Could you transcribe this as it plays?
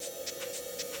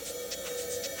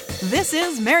This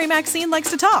is Mary Maxine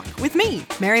Likes to Talk with me,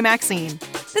 Mary Maxine.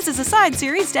 This is a side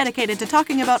series dedicated to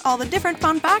talking about all the different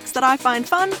fun facts that I find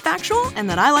fun, factual, and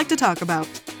that I like to talk about.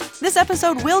 This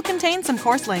episode will contain some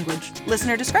coarse language.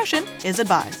 Listener discretion is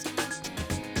advised.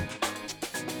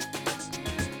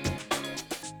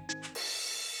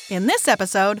 In this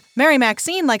episode, Mary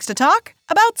Maxine likes to talk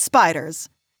about spiders.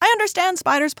 I understand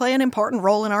spiders play an important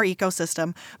role in our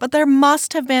ecosystem, but there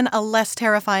must have been a less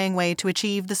terrifying way to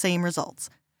achieve the same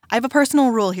results. I have a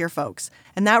personal rule here, folks,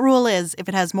 and that rule is if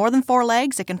it has more than 4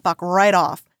 legs, it can fuck right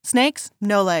off. Snakes,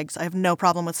 no legs. I have no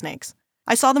problem with snakes.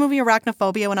 I saw the movie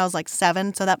Arachnophobia when I was like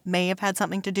 7, so that may have had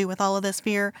something to do with all of this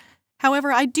fear.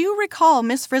 However, I do recall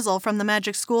Miss Frizzle from the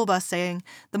Magic School Bus saying,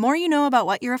 "The more you know about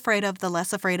what you're afraid of, the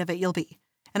less afraid of it you'll be."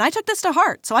 And I took this to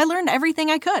heart, so I learned everything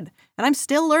I could. And I'm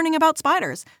still learning about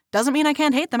spiders. Doesn't mean I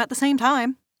can't hate them at the same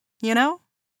time. You know?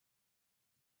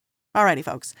 Alrighty,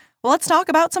 folks. Well, let's talk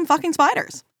about some fucking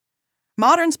spiders.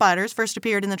 Modern spiders first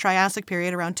appeared in the Triassic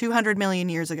period around 200 million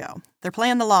years ago. They're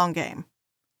playing the long game.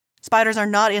 Spiders are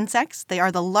not insects. They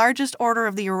are the largest order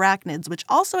of the arachnids, which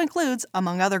also includes,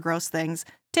 among other gross things,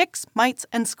 ticks, mites,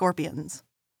 and scorpions.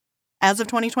 As of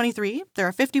 2023, there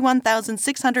are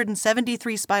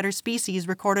 51,673 spider species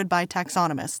recorded by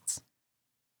taxonomists.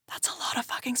 That's a lot of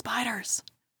fucking spiders.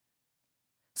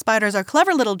 Spiders are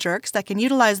clever little jerks that can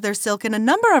utilize their silk in a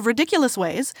number of ridiculous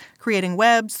ways, creating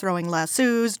webs, throwing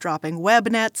lassos, dropping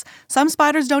web nets. Some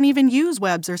spiders don't even use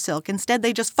webs or silk. Instead,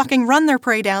 they just fucking run their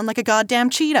prey down like a goddamn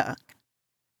cheetah.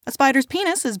 A spider's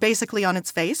penis is basically on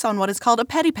its face on what is called a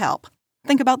pedipalp.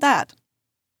 Think about that.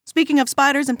 Speaking of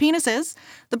spiders and penises,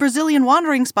 the Brazilian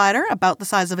wandering spider, about the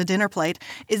size of a dinner plate,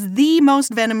 is the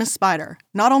most venomous spider.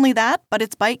 Not only that, but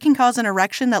its bite can cause an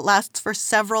erection that lasts for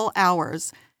several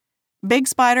hours. Big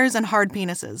spiders and hard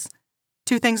penises.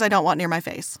 2 things I don't want near my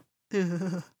face.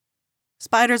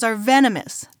 Spiders are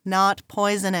venomous, not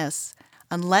poisonous.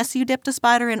 Unless you dipped a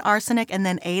spider in arsenic and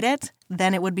then ate it,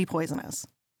 then it would be poisonous.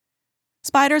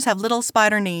 Spiders have little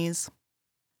spider knees.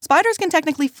 Spiders can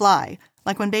technically fly,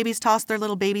 like when babies toss their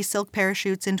little baby silk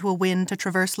parachutes into a wind to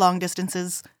traverse long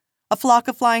distances. A flock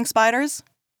of flying spiders?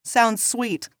 Sounds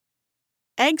sweet.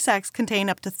 Egg sacs contain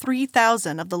up to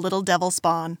 3,000 of the little devil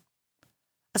spawn.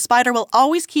 A spider will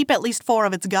always keep at least 4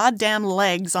 of its goddamn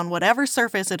legs on whatever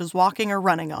surface it is walking or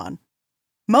running on.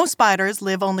 Most spiders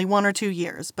live only 1 or 2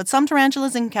 years, but some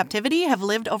tarantulas in captivity have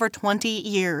lived over 20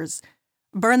 years.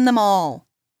 Burn them all.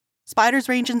 Spiders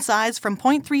range in size from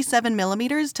 0.37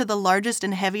 millimeters to the largest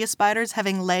and heaviest spiders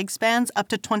having leg spans up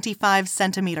to 25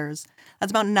 centimeters.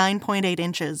 That's about 9.8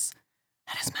 inches.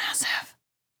 That is massive.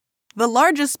 The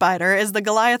largest spider is the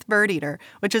Goliath Birdeating,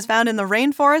 which is found in the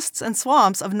rainforests and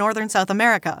swamps of northern South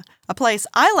America, a place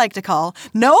I like to call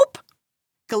Nope!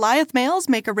 Goliath males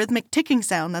make a rhythmic ticking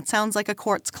sound that sounds like a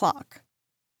quartz clock.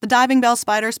 The diving bell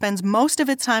spider spends most of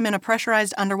its time in a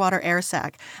pressurized underwater air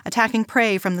sac, attacking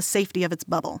prey from the safety of its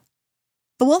bubble.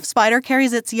 The wolf spider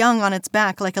carries its young on its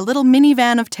back like a little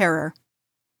minivan of terror.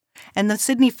 And the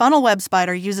Sydney funnelweb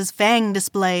spider uses fang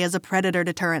display as a predator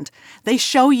deterrent. They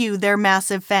show you their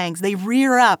massive fangs. They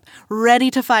rear up,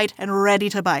 ready to fight and ready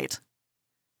to bite.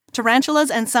 Tarantulas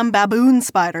and some baboon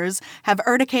spiders have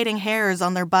urticating hairs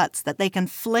on their butts that they can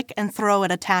flick and throw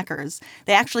at attackers.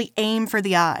 They actually aim for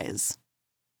the eyes.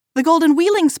 The golden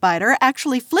wheeling spider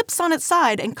actually flips on its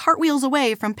side and cartwheels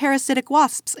away from parasitic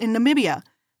wasps in Namibia,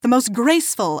 the most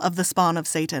graceful of the spawn of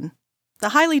Satan. The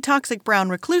highly toxic brown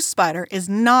recluse spider is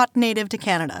not native to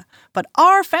Canada, but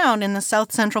are found in the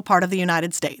south-central part of the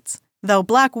United States, though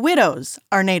black widows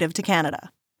are native to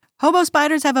Canada. Hobo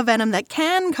spiders have a venom that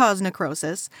can cause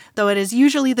necrosis, though it is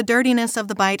usually the dirtiness of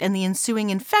the bite and the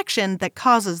ensuing infection that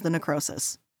causes the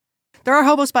necrosis. There are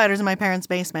hobo spiders in my parents'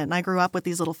 basement, and I grew up with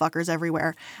these little fuckers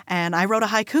everywhere, and I wrote a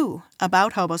haiku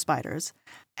about hobo spiders,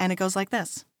 and it goes like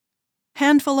this.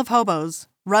 Handful of hobos,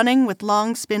 running with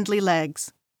long spindly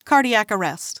legs. Cardiac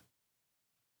arrest.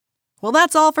 Well,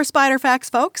 that's all for Spider Facts,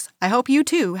 folks. I hope you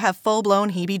too have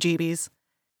full-blown Heebie Jeebies.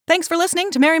 Thanks for listening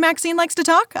to Mary Maxine Likes to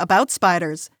Talk about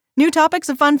spiders. New topics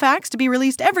of fun facts to be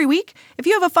released every week. If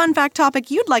you have a fun fact topic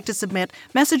you'd like to submit,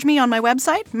 message me on my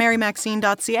website,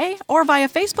 marymaxine.ca, or via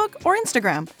Facebook or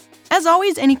Instagram. As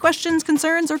always, any questions,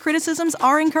 concerns, or criticisms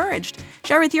are encouraged.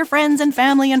 Share with your friends and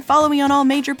family and follow me on all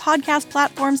major podcast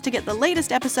platforms to get the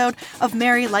latest episode of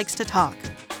Mary Likes to Talk.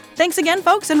 Thanks again,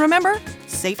 folks, and remember,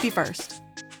 safety first.